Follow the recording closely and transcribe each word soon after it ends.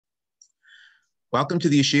Welcome to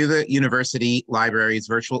the Yeshiva University Library's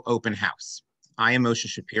virtual open house. I am Moshe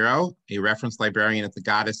Schapiro, a reference librarian at the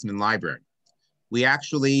Gottesman Library. We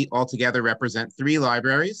actually altogether represent three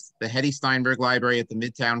libraries: the Hetty Steinberg Library at the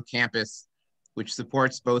Midtown campus, which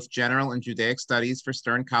supports both general and Judaic studies for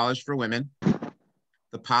Stern College for Women;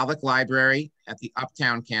 the Pollock Library at the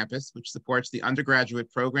Uptown campus, which supports the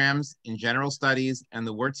undergraduate programs in general studies and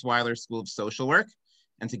the Wurzweiler School of Social Work,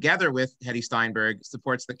 and together with Hetty Steinberg,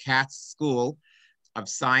 supports the Katz School of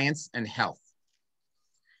Science and Health.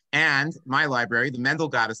 And my library, the Mendel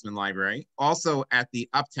Gottesman Library, also at the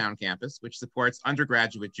Uptown campus, which supports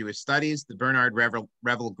undergraduate Jewish studies, the Bernard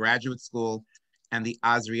Revel Graduate School, and the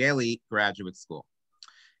Azrieli Graduate School.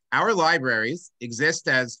 Our libraries exist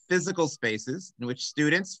as physical spaces in which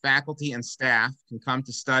students, faculty, and staff can come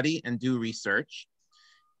to study and do research.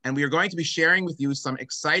 And we are going to be sharing with you some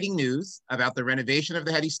exciting news about the renovation of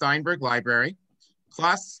the Hetty Steinberg Library,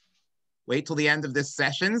 plus wait till the end of this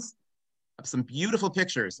session of some beautiful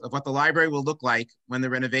pictures of what the library will look like when the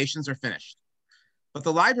renovations are finished. But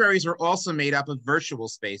the libraries are also made up of virtual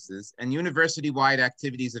spaces and university-wide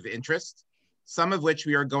activities of interest, some of which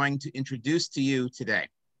we are going to introduce to you today.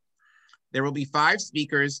 There will be 5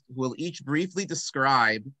 speakers who will each briefly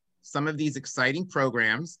describe some of these exciting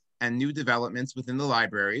programs and new developments within the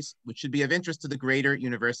libraries, which should be of interest to the greater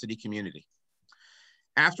university community.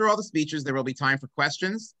 After all the speeches, there will be time for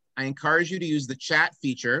questions. I encourage you to use the chat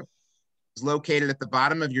feature, which is located at the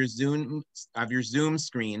bottom of your Zoom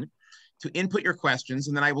screen, to input your questions,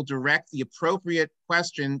 and then I will direct the appropriate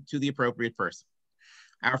question to the appropriate person.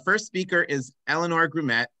 Our first speaker is Elinor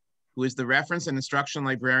Grumet, who is the reference and instructional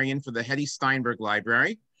librarian for the Hetty Steinberg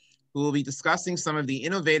Library, who will be discussing some of the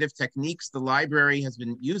innovative techniques the library has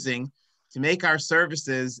been using to make our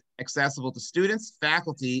services accessible to students,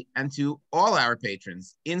 faculty, and to all our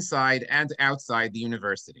patrons inside and outside the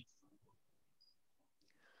university.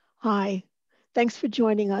 Hi, thanks for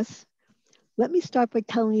joining us. Let me start by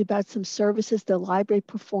telling you about some services the library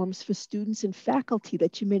performs for students and faculty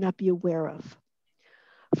that you may not be aware of.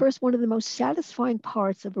 First, one of the most satisfying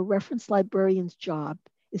parts of a reference librarian's job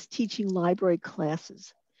is teaching library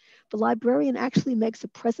classes. The librarian actually makes a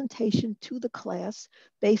presentation to the class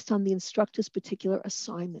based on the instructor's particular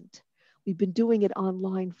assignment. We've been doing it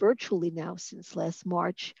online virtually now since last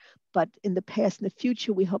March, but in the past and the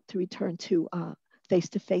future, we hope to return to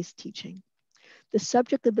face-to-face teaching. The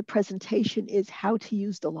subject of the presentation is how to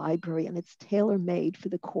use the library, and it's tailor-made for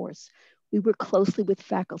the course. We work closely with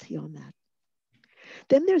faculty on that.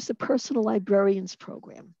 Then there's the personal librarians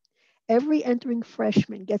program. Every entering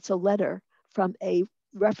freshman gets a letter from a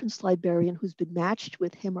reference librarian who's been matched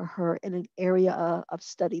with him or her in an area of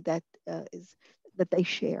study that they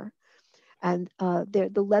share. And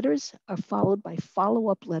the letters are followed by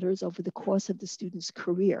follow-up letters over the course of the student's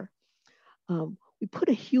career. We put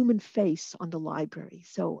a human face on the library.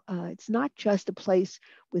 So it's not just a place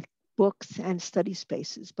with books and study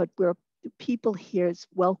spaces, but where the people here is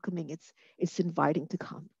welcoming, it's inviting to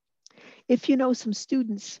come. If you know some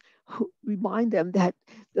students, remind them that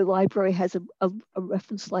the library has a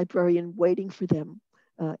reference librarian waiting for them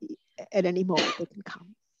at any moment they can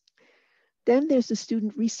come. Then there's the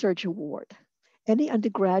Student Research Award. Any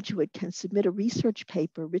undergraduate can submit a research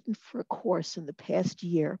paper written for a course in the past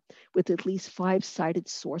year with at least 5 cited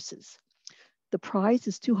sources. The prize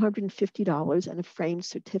is $250 and a framed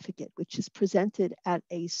certificate, which is presented at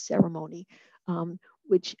a ceremony,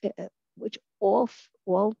 which all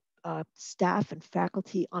staff and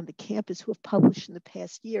faculty on the campus who have published in the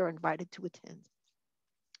past year are invited to attend.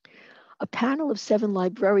 A panel of 7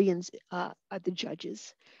 librarians are the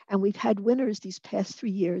judges, and we've had winners these past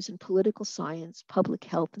 3 years in political science, public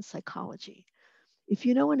health, and psychology. If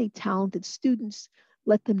you know any talented students,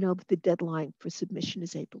 let them know that the deadline for submission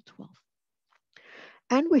is April 12th.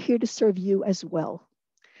 And we're here to serve you as well.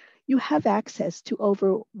 You have access to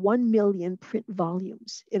over 1 million print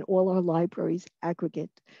volumes in all our libraries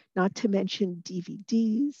aggregate, not to mention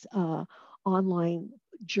DVDs, online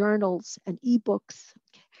journals, and ebooks.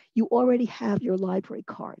 You already have your library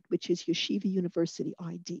card, which is Yeshiva University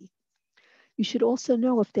ID. You should also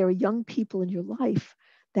know, if there are young people in your life,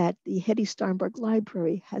 that the Hetty Steinberg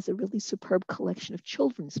Library has a really superb collection of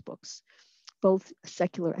children's books, both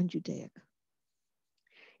secular and Judaic.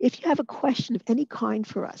 If you have a question of any kind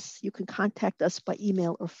for us, you can contact us by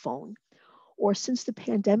email or phone, or since the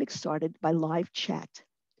pandemic started, by live chat.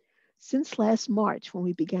 Since last March, when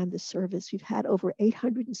we began this service, we've had over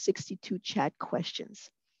 862 chat questions.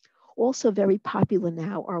 Also very popular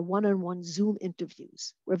now are one-on-one Zoom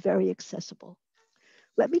interviews. We're very accessible.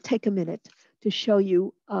 Let me take a minute to show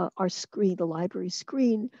you our screen, the library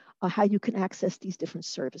screen, how you can access these different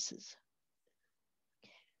services.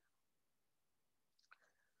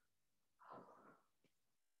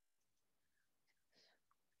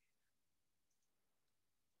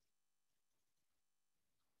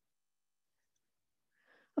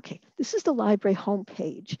 Okay, this is the library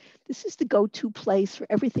homepage. This is the go-to place for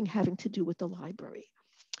everything having to do with the library.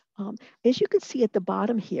 As you can see at the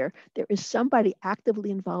bottom here, there is somebody actively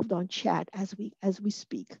involved on chat as we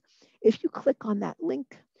speak. If you click on that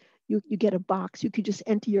link, you get a box. You can just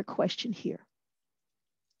enter your question here.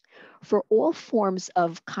 For all forms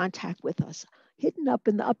of contact with us, hidden up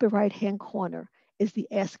in the upper right-hand corner is the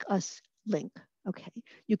Ask Us link. Okay,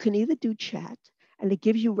 you can either do chat, and it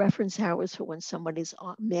gives you reference hours for when somebody's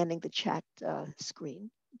manning the chat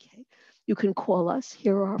screen. Okay, you can call us.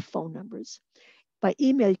 Here are our phone numbers. By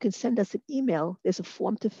email, you can send us an email. There's a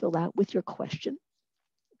form to fill out with your question.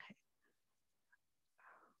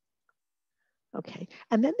 Okay,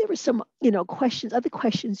 and then there are some, questions, other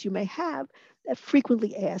questions you may have that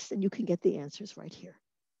frequently asked, and you can get the answers right here.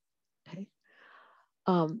 Okay.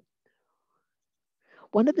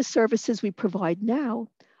 One of the services we provide now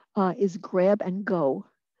is grab and go,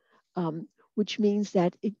 which means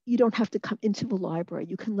that you don't have to come into the library.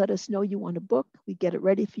 You can let us know you want a book. We get it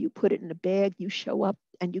ready for you, put it in a bag, you show up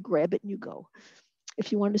and you grab it and you go.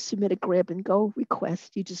 If you want to submit a grab and go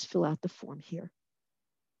request, you just fill out the form here.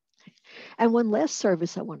 Okay. And one last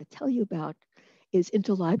service I want to tell you about is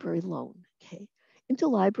interlibrary loan. Okay.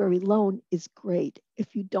 Interlibrary loan is great. If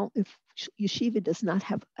Yeshiva does not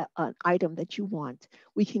have an item that you want,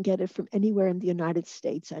 we can get it from anywhere in the United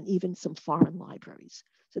States and even some foreign libraries.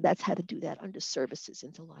 So that's how to do that under services,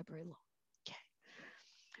 interlibrary loan. Okay.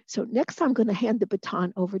 So next I'm going to hand the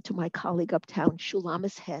baton over to my colleague uptown,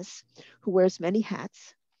 Shulamis Hess, who wears many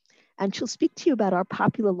hats. And she'll speak to you about our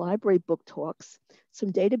popular library book talks,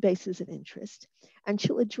 some databases of interest, and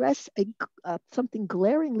she'll address something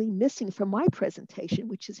glaringly missing from my presentation,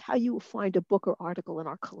 which is how you will find a book or article in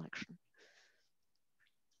our collection.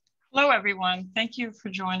 Hello, everyone. Thank you for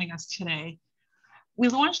joining us today. We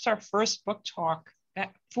launched our first book talk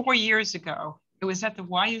 4 years ago. It was at the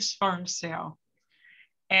YU Sfarim sale,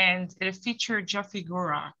 and it featured Jeffrey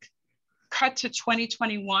Gurak. Cut to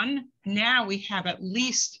 2021, now we have at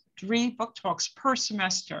least 3 book talks per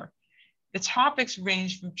semester. The topics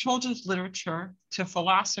range from children's literature to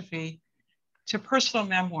philosophy to personal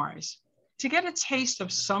memoirs. To get a taste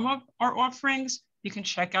of some of our offerings, you can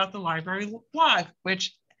check out the library blog,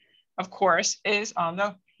 which of course is on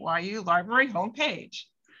the YU Library homepage.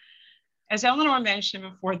 As Elinor mentioned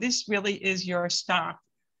before, this really is your stop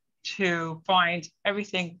to find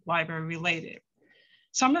everything library related.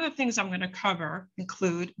 Some of the things I'm going to cover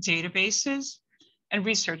include databases and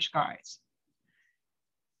research guides.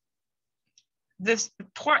 The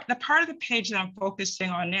part of the page that I'm focusing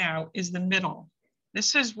on now is the middle.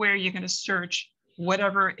 This is where you're going to search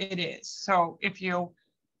whatever it is. So if you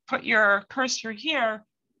put your cursor here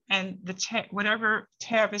and whatever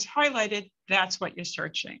tab is highlighted, that's what you're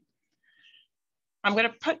searching. I'm going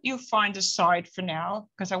to put you find aside for now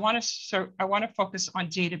because I want to focus on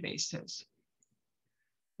databases.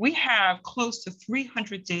 We have close to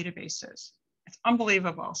 300 databases. It's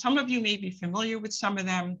unbelievable. Some of you may be familiar with some of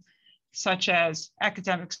them, such as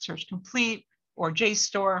Academic Search Complete or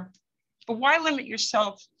JSTOR, but why limit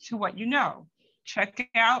yourself to what you know? Check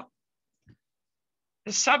out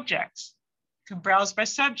the subjects. You can browse by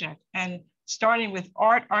subject, and starting with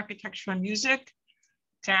art, architecture, and music,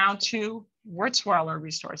 down to Wurzweiler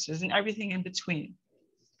resources and everything in between.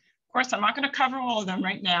 Of course, I'm not going to cover all of them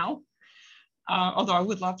right now, although I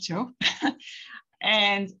would love to.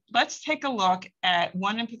 And let's take a look at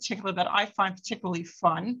one in particular that I find particularly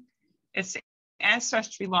fun. It's the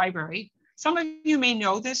Ancestry Library. Some of you may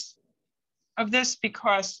know this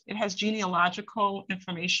because it has genealogical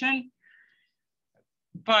information,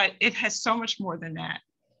 but it has so much more than that.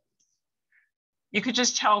 You could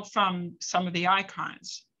just tell from some of the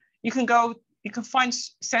icons. You can find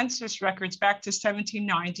census records back to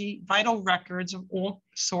 1790, vital records of all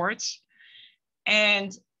sorts.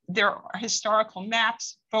 And there are historical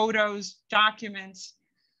maps, photos, documents.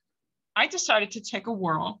 I decided to take a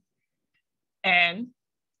whirl and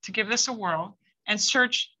to give this a whirl and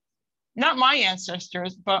search not my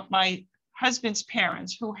ancestors, but my husband's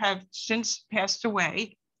parents who have since passed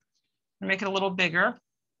away. I'll make it a little bigger.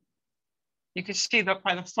 You can see that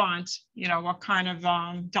by the font, what kind of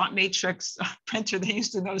dot matrix printer they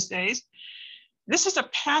used in those days. This is a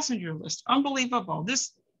passenger list, unbelievable.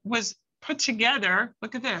 This was put together,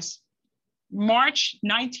 look at this, March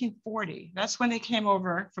 1940. That's when they came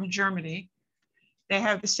over from Germany. They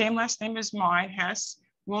have the same last name as mine, Hess,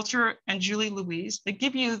 Walter and Julie Louise. They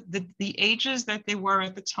give you the ages that they were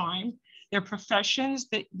at the time, their professions,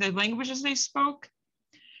 the languages they spoke,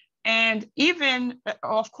 and even,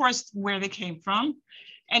 of course, where they came from,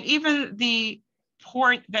 and even the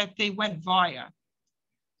port that they went via.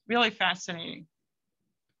 Really fascinating.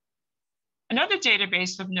 Another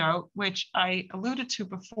database of note, which I alluded to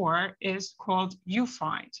before, is called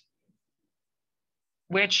UFind,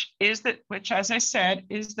 which, as I said,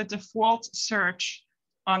 is the default search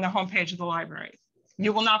on the homepage of the library.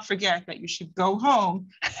 You will not forget that you should go home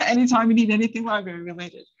anytime you need anything library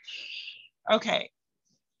related. Okay,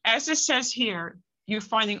 as it says here, you're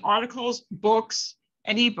finding articles, books,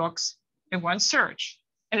 and ebooks in one search.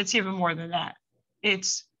 And it's even more than that.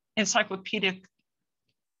 It's encyclopedic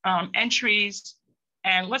entries.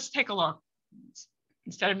 And let's take a look.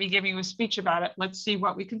 Instead of me giving you a speech about it, let's see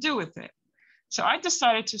what we can do with it. So I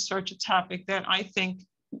decided to search a topic that I think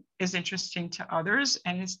is interesting to others,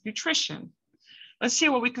 and it's nutrition. Let's see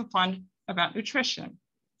what we can find about nutrition.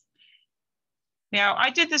 Now, I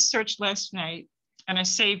did this search last night and I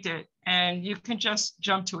saved it, and you can just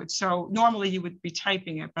jump to it. So normally you would be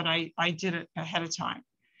typing it, but I did it ahead of time.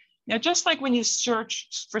 Now, just like when you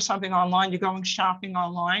search for something online, you're going shopping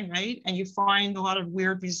online, right? And you find a lot of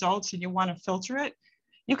weird results and you want to filter it.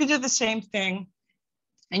 You can do the same thing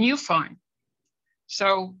and UFind.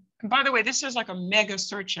 So, and by the way, this is like a mega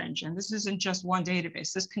search engine. This isn't just one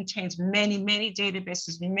database. This contains many, many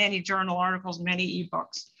databases, many journal articles, many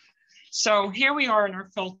ebooks. So here we are in our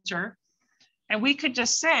filter. And we could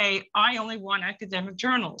just say, I only want academic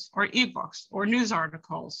journals or ebooks or news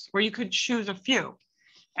articles, or you could choose a few.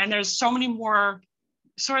 And there's so many more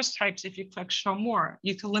source types if you click show more.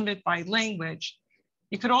 You can limit by language.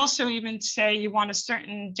 You could also even say you want a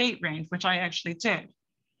certain date range, which I actually did.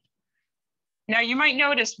 Now you might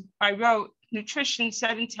notice I wrote nutrition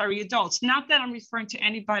sedentary adults. Not that I'm referring to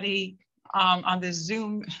anybody on the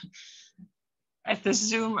Zoom, at the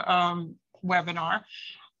Zoom webinar.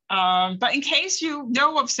 But in case you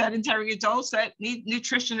know of sedentary adults that need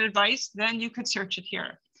nutrition advice, then you could search it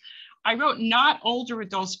here. I wrote not older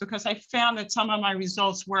adults because I found that some of my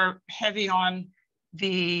results were heavy on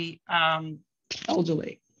the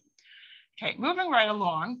elderly. Okay, moving right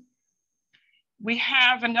along, we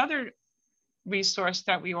have another resource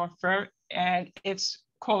that we offer, and it's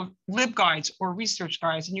called LibGuides or research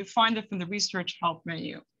guides, and you find it from the research help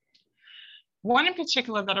menu. One in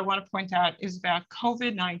particular that I want to point out is about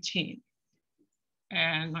COVID-19.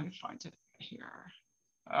 And let me find it here.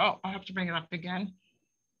 Oh, I'll have to bring it up again.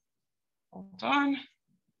 Hold on.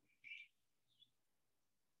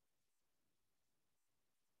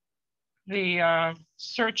 The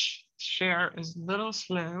search share is a little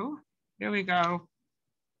slow. Here we go.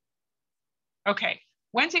 Okay,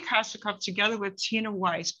 Wendy Kosakov, together with Tina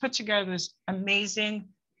Weiss, put together this amazing,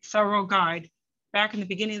 thorough guide back in the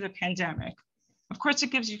beginning of the pandemic. Of course,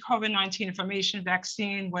 it gives you COVID-19 information,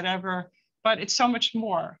 vaccine, whatever, but it's so much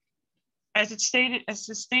more. As it's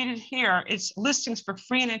stated here, it's listings for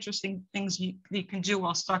free and interesting things you can do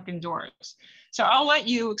while stuck indoors. So I'll let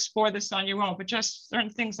you explore this on your own, but just certain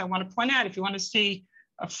things I want to point out. If you want to see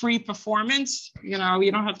a free performance, you know, you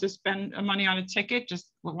don't have to spend money on a ticket, just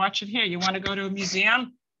watch it here. You want to go to a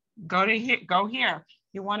museum, go here.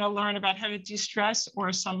 You want to learn about how to de-stress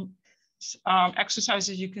or some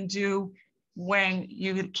exercises you can do when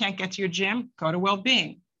you can't get to your gym, go to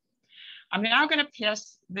well-being. I'm now going to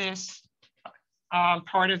pass this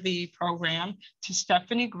part of the program to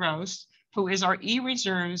Stephanie Gross, who is our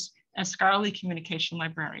e-reserves and scholarly communication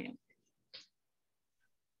librarian.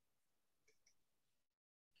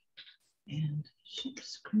 And share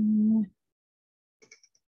screen.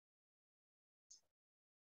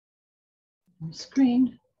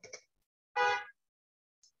 Screen.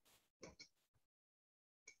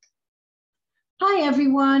 Hi,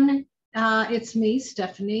 everyone. It's me,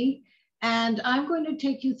 Stephanie, and I'm going to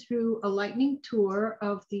take you through a lightning tour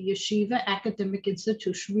of the Yeshiva Academic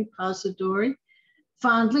Institution Repository,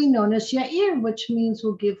 fondly known as Yair, which means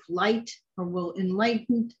will give light or will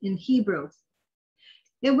enlighten in Hebrew.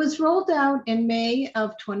 It was rolled out in May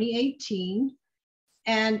of 2018,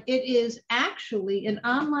 and it is actually an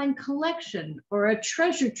online collection or a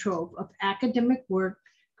treasure trove of academic work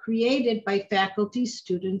created by faculty,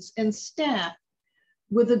 students, and staff,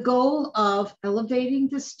 with the goal of elevating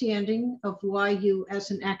the standing of YU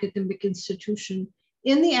as an academic institution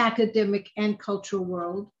in the academic and cultural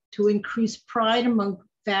world, to increase pride among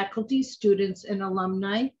faculty, students, and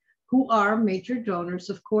alumni, who are major donors,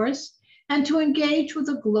 of course, and to engage with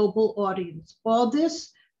a global audience. All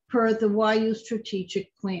this per the YU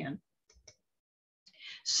strategic plan.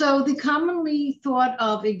 So the commonly thought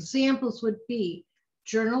of examples would be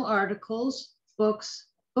journal articles, books,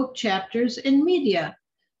 book chapters, and media,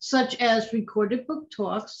 such as recorded book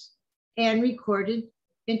talks and recorded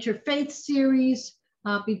interfaith series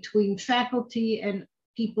between faculty and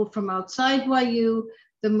people from outside YU.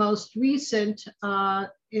 The most recent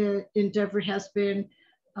endeavor has been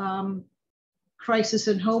Crisis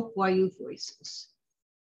and Hope, YU Voices.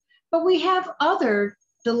 But we have other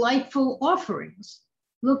delightful offerings.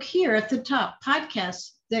 Look here at the top,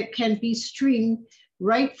 podcasts that can be streamed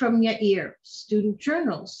right from your ear, student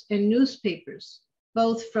journals and newspapers,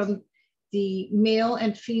 both from the male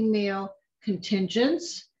and female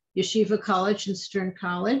contingents, Yeshiva College and Stern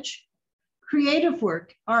College, creative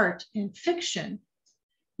work, art, and fiction.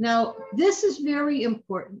 Now, this is very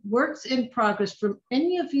important. Works in progress from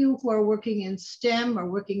any of you who are working in STEM or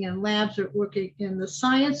working in labs or working in the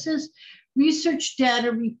sciences, research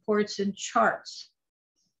data reports and charts.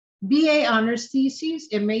 BA honors theses,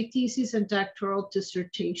 MA theses, and doctoral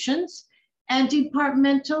dissertations, and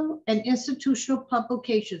departmental and institutional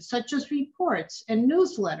publications, such as reports and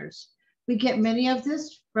newsletters. We get many of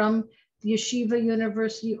this from the Yeshiva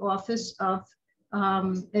University Office of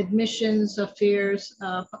Admissions Affairs,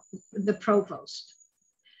 the provost.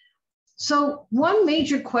 So one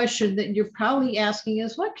major question that you're probably asking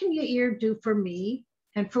is, what can Yair do for me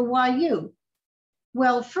and for YU?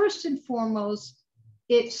 Well, first and foremost,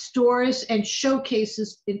 it stores and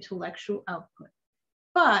showcases intellectual output,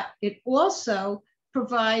 but it also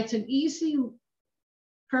provides an easy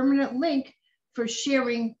permanent link for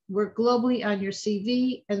sharing work globally on your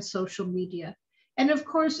CV and social media. And of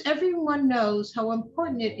course, everyone knows how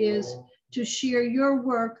important it is to share your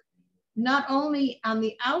work, not only on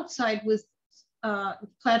the outside with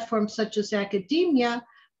platforms such as academia,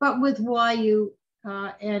 but with YU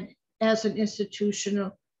and as an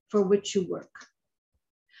institution for which you work.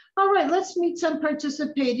 All right, let's meet some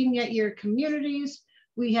participating Yair communities.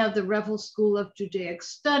 We have the Revel School of Judaic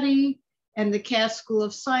Study and the Cass School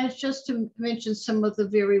of Science, just to mention some of the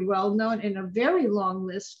very well-known and a very long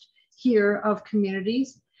list here of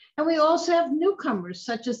communities. And we also have newcomers,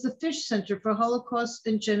 such as the Fish Center for Holocaust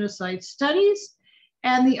and Genocide Studies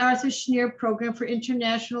and the Arthur Schneer Program for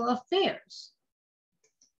International Affairs.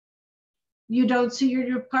 You don't see your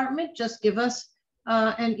department, just give us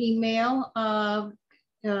an email,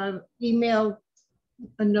 email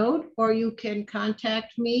a note, or you can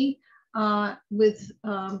contact me with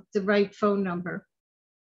the right phone number.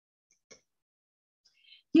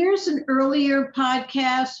 Here's an earlier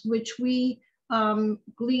podcast, which we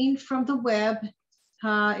gleaned from the web.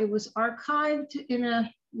 It was archived in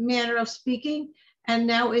a manner of speaking, and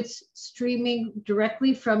now it's streaming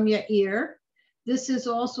directly from Yair. This is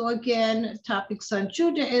also, again, topics on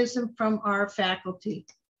Judaism from our faculty.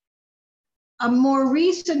 A more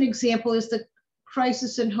recent example is the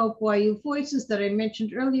Crisis and Hope YU Voices that I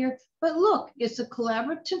mentioned earlier. But look, it's a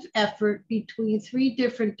collaborative effort between 3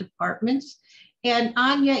 different departments. And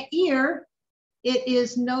on Yair, it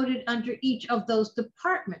is noted under each of those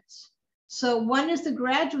departments. So one is the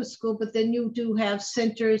graduate school, but then you do have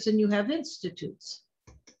centers and you have institutes.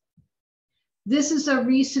 This is a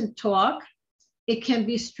recent talk. It can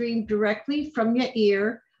be streamed directly from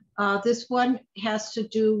Yair. This one has to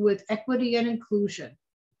do with equity and inclusion.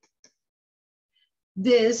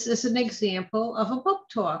 This is an example of a book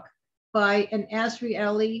talk by an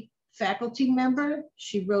Azrieli faculty member.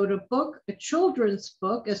 She wrote a book, a children's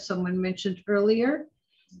book, as someone mentioned earlier.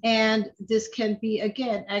 And this can be,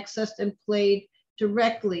 again, accessed and played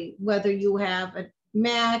directly, whether you have a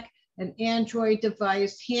Mac, an Android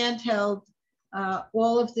device, handheld.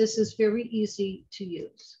 All of this is very easy to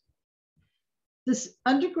use. This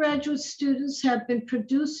undergraduate students have been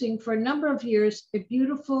producing for a number of years a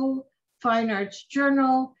beautiful fine arts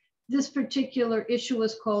journal. This particular issue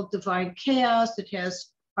was called Divine Chaos. It has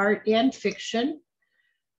art and fiction.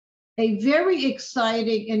 A very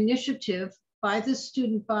exciting initiative by the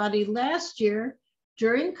student body last year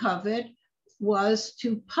during COVID was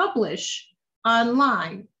to publish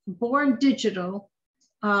online, born digital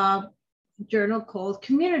journal called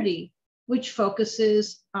Community, which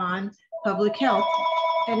focuses on public health.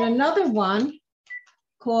 And another one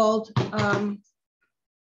called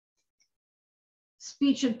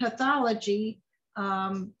Speech and Pathology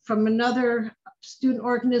from another student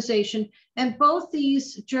organization. And both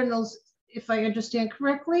these journals, if I understand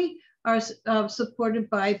correctly, are supported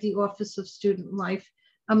by the Office of Student Life,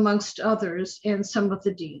 amongst others, and some of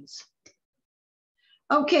the deans.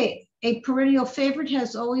 Okay, a perennial favorite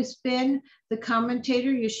has always been the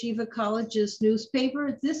Commentator, Yeshiva College's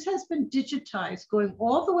newspaper. This has been digitized, going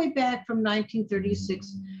all the way back from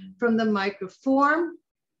 1936 from the microform.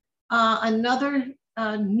 Another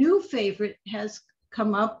new favorite has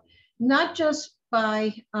come up, not just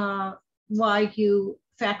by YU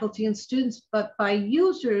faculty and students, but by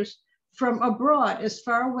users from abroad, as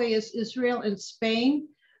far away as Israel and Spain,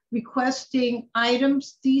 requesting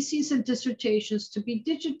items, theses, and dissertations to be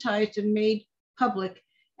digitized and made public.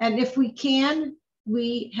 And if we can,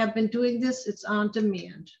 we have been doing this, it's on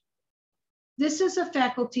demand. This is a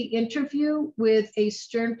faculty interview with a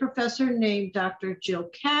Stern professor named Dr. Jill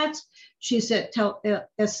Katz. She's at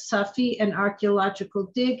Safi, an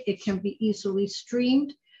archaeological dig. It can be easily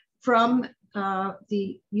streamed from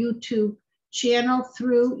the YouTube channel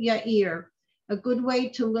through Yair. A good way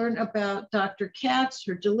to learn about Dr. Katz,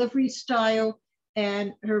 her delivery style,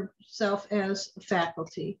 and herself as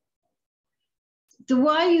faculty. The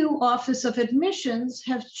YU Office of Admissions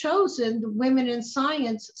have chosen the Women in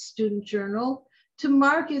Science Student Journal to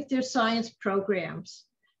market their science programs.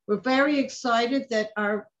 We're very excited that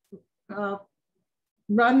our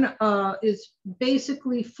run is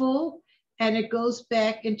basically full, and it goes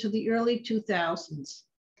back into the early 2000s.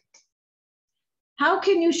 How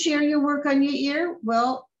can you share your work on Yair?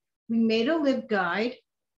 Well, we made a LibGuide,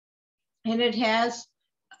 and it has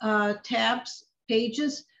tabs,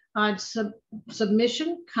 pages on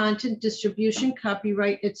submission, content distribution,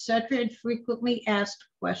 copyright, etc., and frequently asked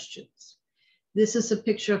questions. This is a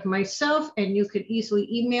picture of myself, and you can easily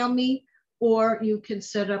email me, or you can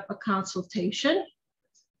set up a consultation.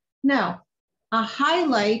 Now, a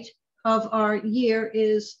highlight of our year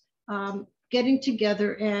is getting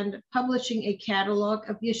together and publishing a catalog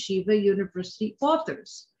of Yeshiva University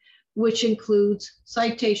authors, which includes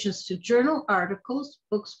citations to journal articles,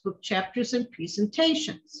 books, book chapters, and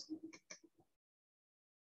presentations.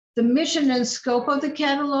 The mission and scope of the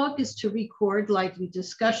catalog is to record lively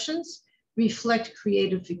discussions, reflect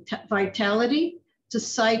creative vitality, to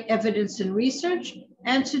cite evidence and research,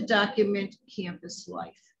 and to document campus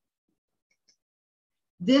life.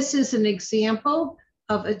 This is an example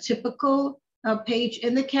of a typical page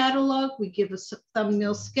in the catalog. We give a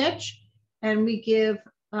thumbnail sketch, and we give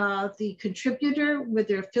the contributor with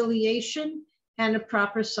their affiliation and a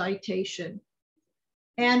proper citation.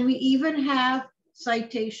 And we even have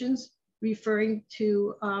citations referring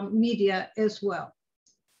to media as well.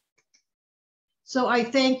 So I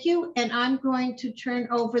thank you, and I'm going to turn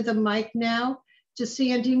over the mic now to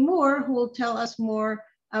Sandy Moore, who will tell us more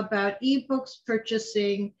about ebooks,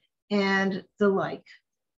 purchasing, and the like.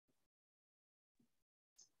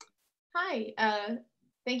 Hi,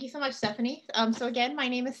 thank you so much, Stephanie. So again, my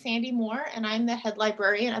name is Sandy Moore, and I'm the head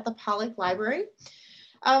librarian at the Pollock Library.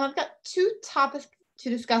 I've got two topics to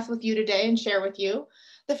discuss with you today and share with you.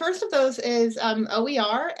 The first of those is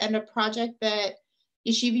OER and a project that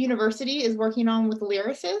Yeshiva University is working on with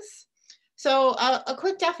Lyrasis. So a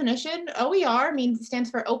quick definition, OER stands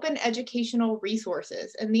for Open Educational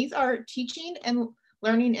Resources, and these are teaching and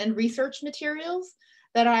learning and research materials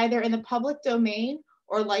that are either in the public domain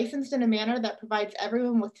or licensed in a manner that provides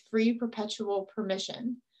everyone with free perpetual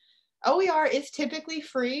permission. OER is typically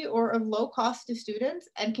free or of low cost to students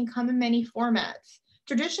and can come in many formats.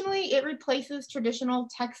 Traditionally, it replaces traditional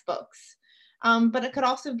textbooks, but it could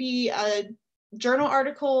also be journal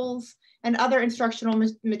articles and other instructional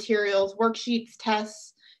materials, worksheets,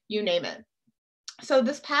 tests, you name it. So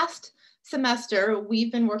this past semester,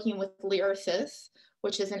 we've been working with Lyrasis,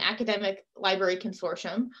 which is an academic library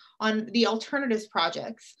consortium, on the alternatives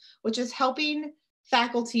projects, which is helping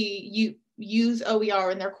faculty use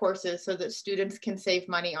OER in their courses so that students can save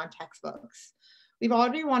money on textbooks. We've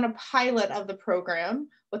already run a pilot of the program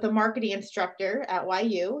with a marketing instructor at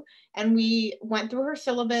YU, and we went through her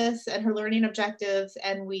syllabus and her learning objectives,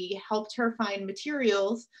 and we helped her find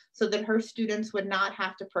materials so that her students would not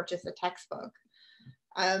have to purchase a textbook.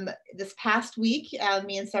 This past week,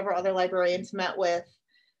 me and several other librarians met with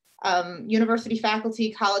university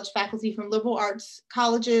faculty, college faculty from liberal arts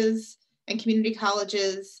colleges and community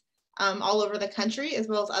colleges all over the country, as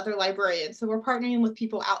well as other librarians. So we're partnering with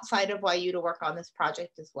people outside of YU to work on this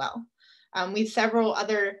project as well. We have several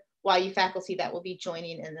other YU faculty that will be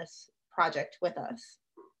joining in this project with us.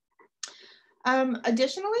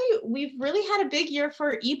 Additionally, we've really had a big year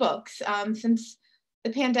for ebooks. Since the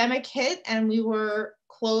pandemic hit and we were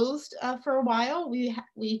closed for a while,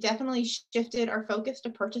 we definitely shifted our focus to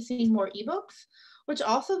purchasing more ebooks, which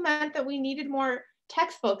also meant that we needed more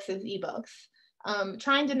textbooks as ebooks.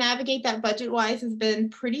 Trying to navigate that budget-wise has been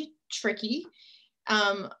pretty tricky.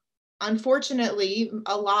 Unfortunately,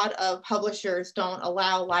 a lot of publishers don't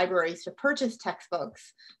allow libraries to purchase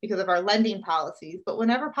textbooks because of our lending policies, but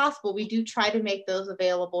whenever possible, we do try to make those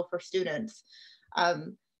available for students.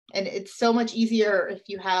 And it's so much easier if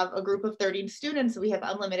you have a group of 30 students, we have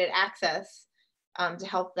unlimited access to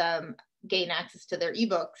help them gain access to their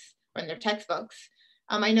ebooks and their textbooks.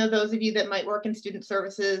 I know those of you that might work in student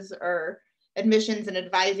services or admissions and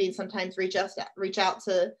advising sometimes reach out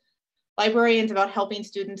to librarians about helping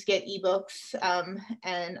students get ebooks,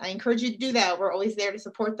 and I encourage you to do that. We're always there to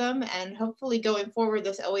support them, and hopefully going forward,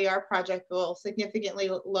 this OER project will significantly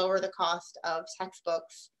lower the cost of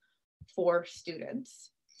textbooks for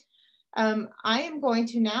students. I am going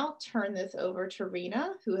to now turn this over to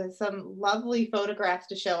Rina, who has some lovely photographs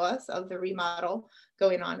to show us of the remodel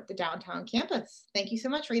going on at the downtown campus. Thank you so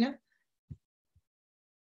much, Rina.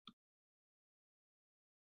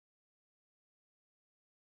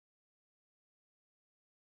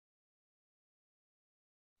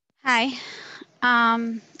 Hi,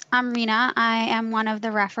 I'm Rina. I am one of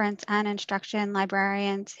the reference and instruction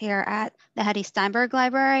librarians here at the Hetty Steinberg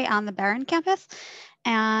Library on the Barron campus.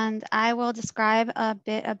 And I will describe a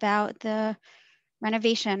bit about the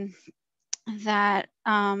renovation that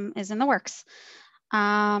is in the works.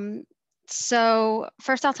 So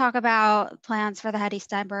first I'll talk about plans for the Hetty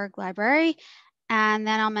Steinberg Library, and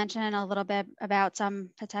then I'll mention a little bit about some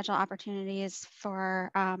potential opportunities for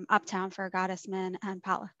Uptown for Gottesman and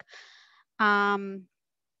Pollock.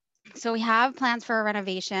 So we have plans for a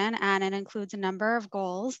renovation, and it includes a number of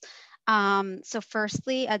goals. So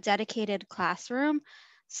firstly, a dedicated classroom.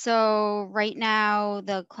 So right now,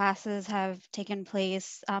 the classes have taken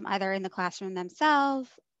place either in the classrooms themselves,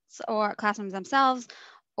 or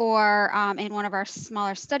in one of our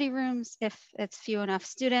smaller study rooms if it's few enough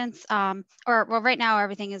students, or well, right now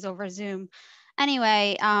everything is over Zoom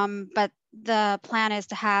anyway, but the plan is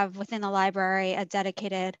to have within the library a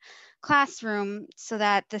dedicated classroom so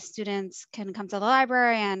that the students can come to the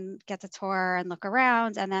library and get the tour and look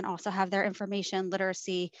around, and then also have their information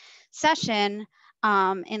literacy session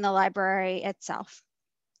in the library itself.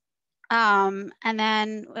 And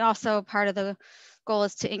then also part of the goal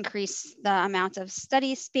is to increase the amount of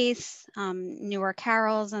study space, newer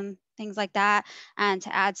carrels and things like that, and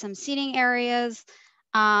to add some seating areas.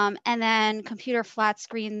 And then computer flat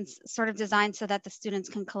screens sort of designed so that the students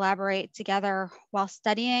can collaborate together while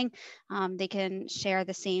studying. They can share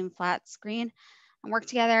the same flat screen and work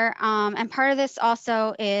together. And part of this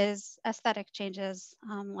also is aesthetic changes,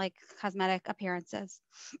 like cosmetic appearances.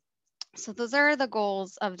 So those are the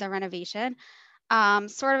goals of the renovation.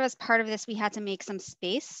 Sort of as part of this, we had to make some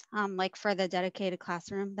space, like for the dedicated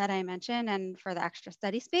classroom that I mentioned and for the extra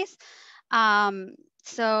study space.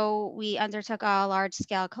 So we undertook a large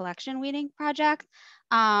scale collection weeding project,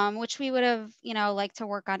 which we would have, liked to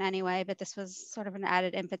work on anyway, but this was sort of an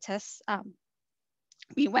added impetus.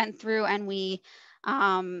 We went through and we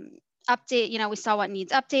we saw what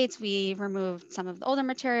needs updates. We removed some of the older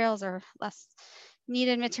materials or less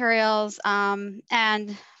needed materials.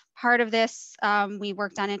 And part of this we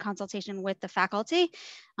worked on in consultation with the faculty.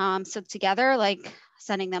 So together, like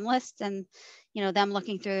sending them lists and, them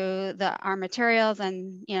looking through our materials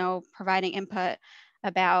and, providing input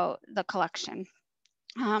about the collection.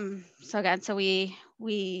 So again,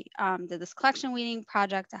 we did this collection weeding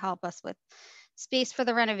project to help us with space for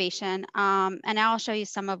the renovation. And now I'll show you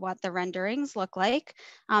some of what the renderings look like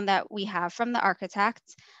that we have from the architect.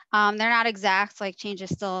 They're not exact, like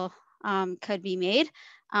changes still could be made,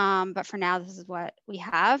 but for now, this is what we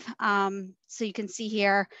have. So you can see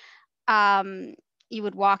here, you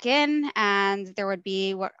would walk in and there would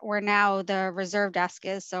be where now the reserve desk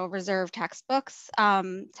is. So reserved textbooks,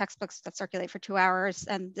 textbooks that circulate for 2 hours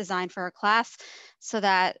and designed for a class so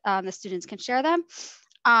that the students can share them.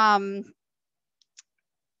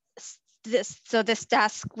 This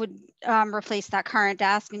desk would replace that current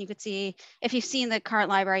desk, and you could see, if you've seen the current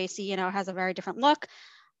library, you see, it has a very different look.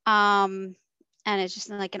 And it's just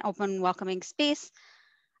like an open, welcoming space.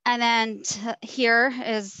 And then here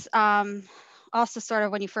is also sort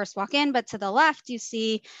of when you first walk in, but to the left, you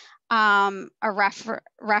see a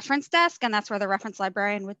reference desk, and that's where the reference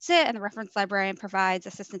librarian would sit. And the reference librarian provides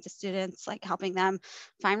assistance to students, like helping them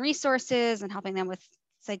find resources and helping them with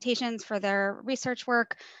citations for their research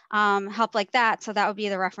work, help like that. So that would be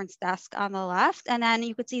the reference desk on the left. And then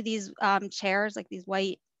you could see these chairs, like these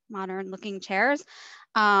white, modern looking chairs.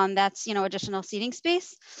 That's, additional seating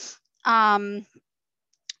space.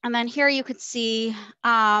 And then here you could see,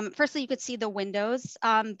 firstly, you could see the windows.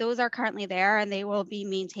 Those are currently there and they will be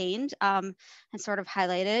maintained and sort of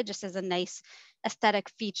highlighted just as a nice aesthetic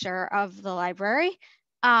feature of the library.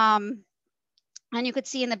 And you could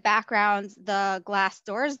see in the background, the glass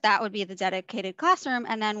doors, that would be the dedicated classroom.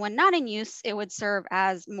 And then when not in use, it would serve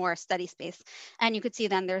as more study space. And you could see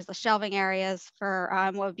then there's the shelving areas for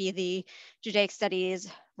what would be the Judaic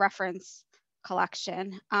Studies reference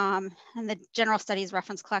collection. And the General Studies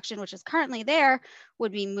reference collection, which is currently there,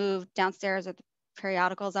 would be moved downstairs where the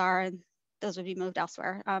periodicals are, and those would be moved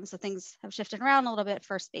elsewhere. So things have shifted around a little bit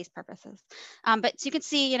for space purposes. But so you can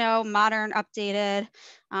see, modern, updated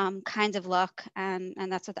kind of look, and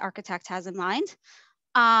that's what the architect has in mind.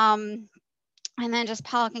 And then just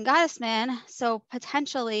Pollock and Gottesman, so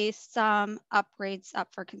potentially some upgrades up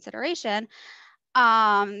for consideration.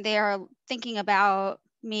 They are thinking about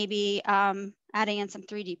maybe adding in some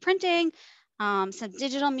 3D printing, some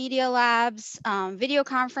digital media labs, video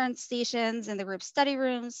conference stations in the group study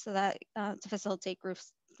rooms, so that to facilitate group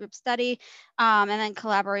study, and then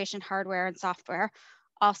collaboration hardware and software,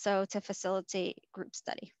 also to facilitate group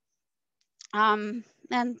study.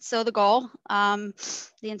 And so the goal, the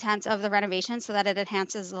intent of the renovation, so that it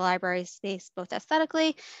enhances the library space both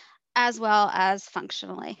aesthetically as well as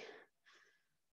functionally.